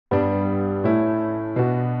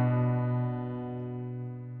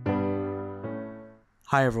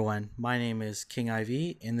Hi everyone, my name is King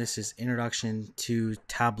IV and this is Introduction to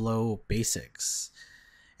Tableau Basics.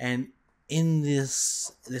 And in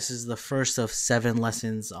this is the first of 7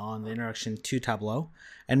 lessons on the introduction to Tableau.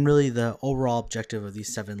 And really the overall objective of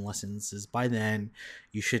these 7 lessons is by then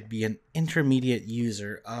you should be an intermediate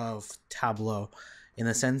user of Tableau in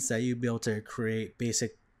the sense that you'll be able to create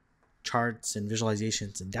basic charts and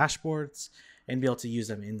visualizations and dashboards and be able to use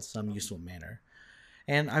them in some useful manner.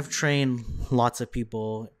 And I've trained lots of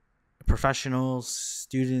people, professionals,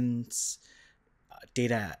 students,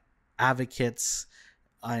 data advocates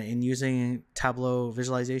in using Tableau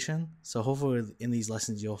visualization. So hopefully in these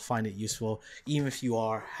lessons you'll find it useful, even if you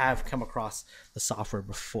have come across the software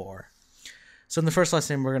before. So in the first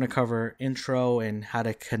lesson, we're going to cover intro and how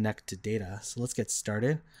to connect to data. So let's get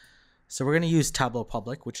started. So we're going to use Tableau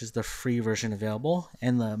Public, which is the free version available.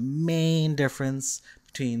 And the main difference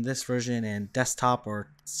between this version and desktop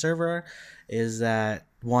or server is that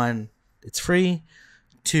 1, it's free,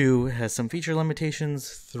 2, it has some feature limitations,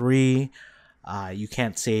 3, you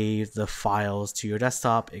can't save the files to your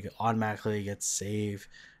desktop. It automatically gets saved.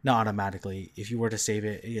 Not automatically. If you were to save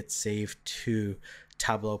it, it gets saved to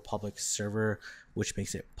Tableau Public server, which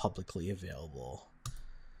makes it publicly available.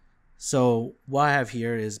 So what I have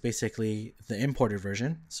here is basically the imported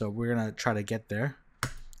version. So we're going to try to get there. So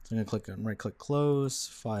I'm going to click on right-click close,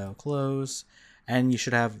 file close, and you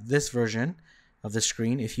should have this version of the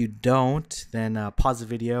screen. If you don't, then pause the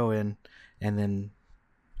video and then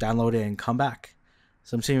download it and come back.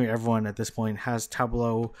 So I'm assuming everyone at this point has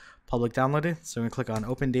Tableau Public downloaded. So I'm going to click on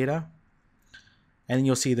Open Data, and then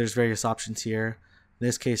you'll see there's various options here. In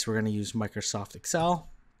this case, we're going to use Microsoft Excel.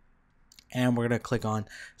 And we're going to click on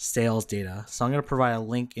sales data. So I'm going to provide a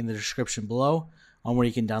link in the description below on where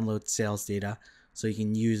you can download sales data so you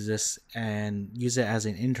can use this and use it as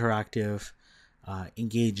an interactive,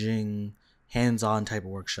 engaging, hands-on type of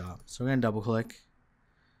workshop. So we're going to double click.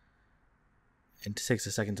 It takes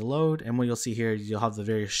a second to load. And what you'll see here, you'll have the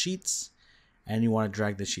various sheets and you want to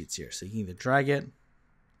drag the sheets here. So you can either drag it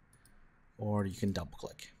or you can double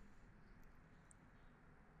click.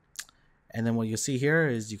 And then what you'll see here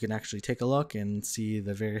is you can actually take a look and see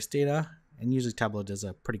the various data. And usually Tableau does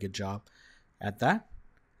a pretty good job at that.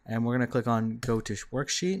 And we're going to click on Go to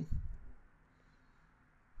Worksheet.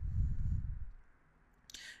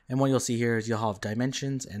 And what you'll see here is you'll have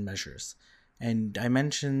dimensions and measures. And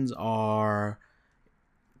dimensions are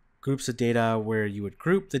groups of data where you would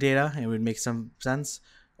group the data and it would make some sense.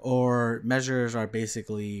 Or measures are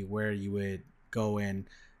basically where you would go and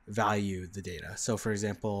value the data. So for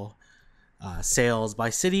example, sales by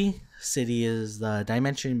city. City is the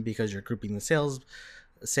dimension because you're grouping the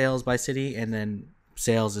sales by city, and then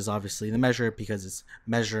sales is obviously the measure because it's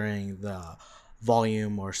measuring the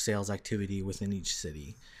volume or sales activity within each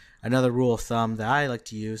city. Another rule of thumb that I like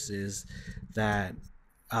to use is that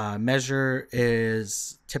measure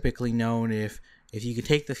is typically known if you can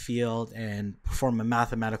take the field and perform a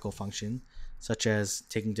mathematical function, such as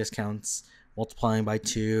taking discounts, multiplying by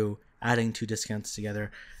 2, adding 2 discounts together.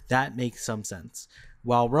 That makes some sense.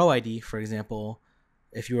 While row ID, for example,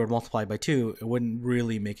 if you were to multiply by 2, it wouldn't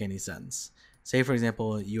really make any sense. Say, for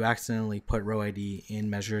example, you accidentally put row ID in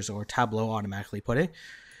measures or Tableau automatically put it.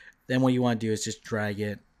 Then what you want to do is just drag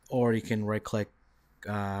it, or you can right-click,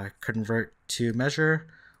 convert to measure,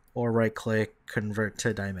 or right-click, convert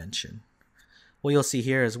to dimension. What you'll see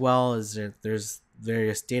here as well is that there's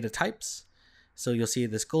various data types. So you'll see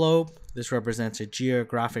this globe. This represents a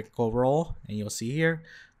geographical role, and you'll see here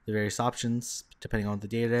the various options depending on what the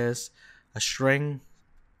data is. A string,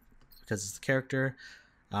 because it's the character.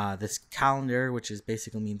 This calendar, which is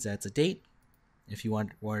basically means that it's a date, if you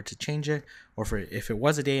wanted to change it, or if it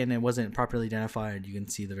was a date and it wasn't properly identified, you can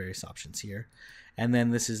see the various options here. And then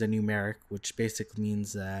this is a numeric, which basically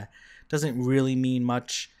means that it doesn't really mean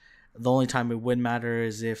much. The only time it would matter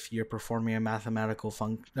is if you're performing a mathematical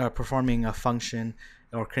performing a function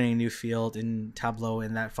or creating a new field in Tableau,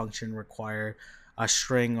 and that function require a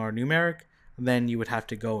string or numeric. Then you would have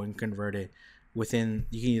to go and convert it within.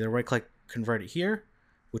 You can either right-click, convert it here,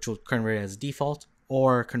 which will convert it as default,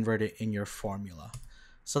 or convert it in your formula.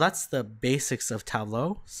 So that's the basics of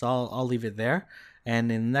Tableau. So I'll leave it there.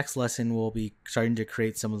 And in the next lesson, we'll be starting to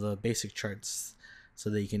create some of the basic charts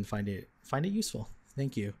so that you can find it useful.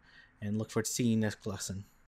 Thank you, and look forward to seeing you next lesson.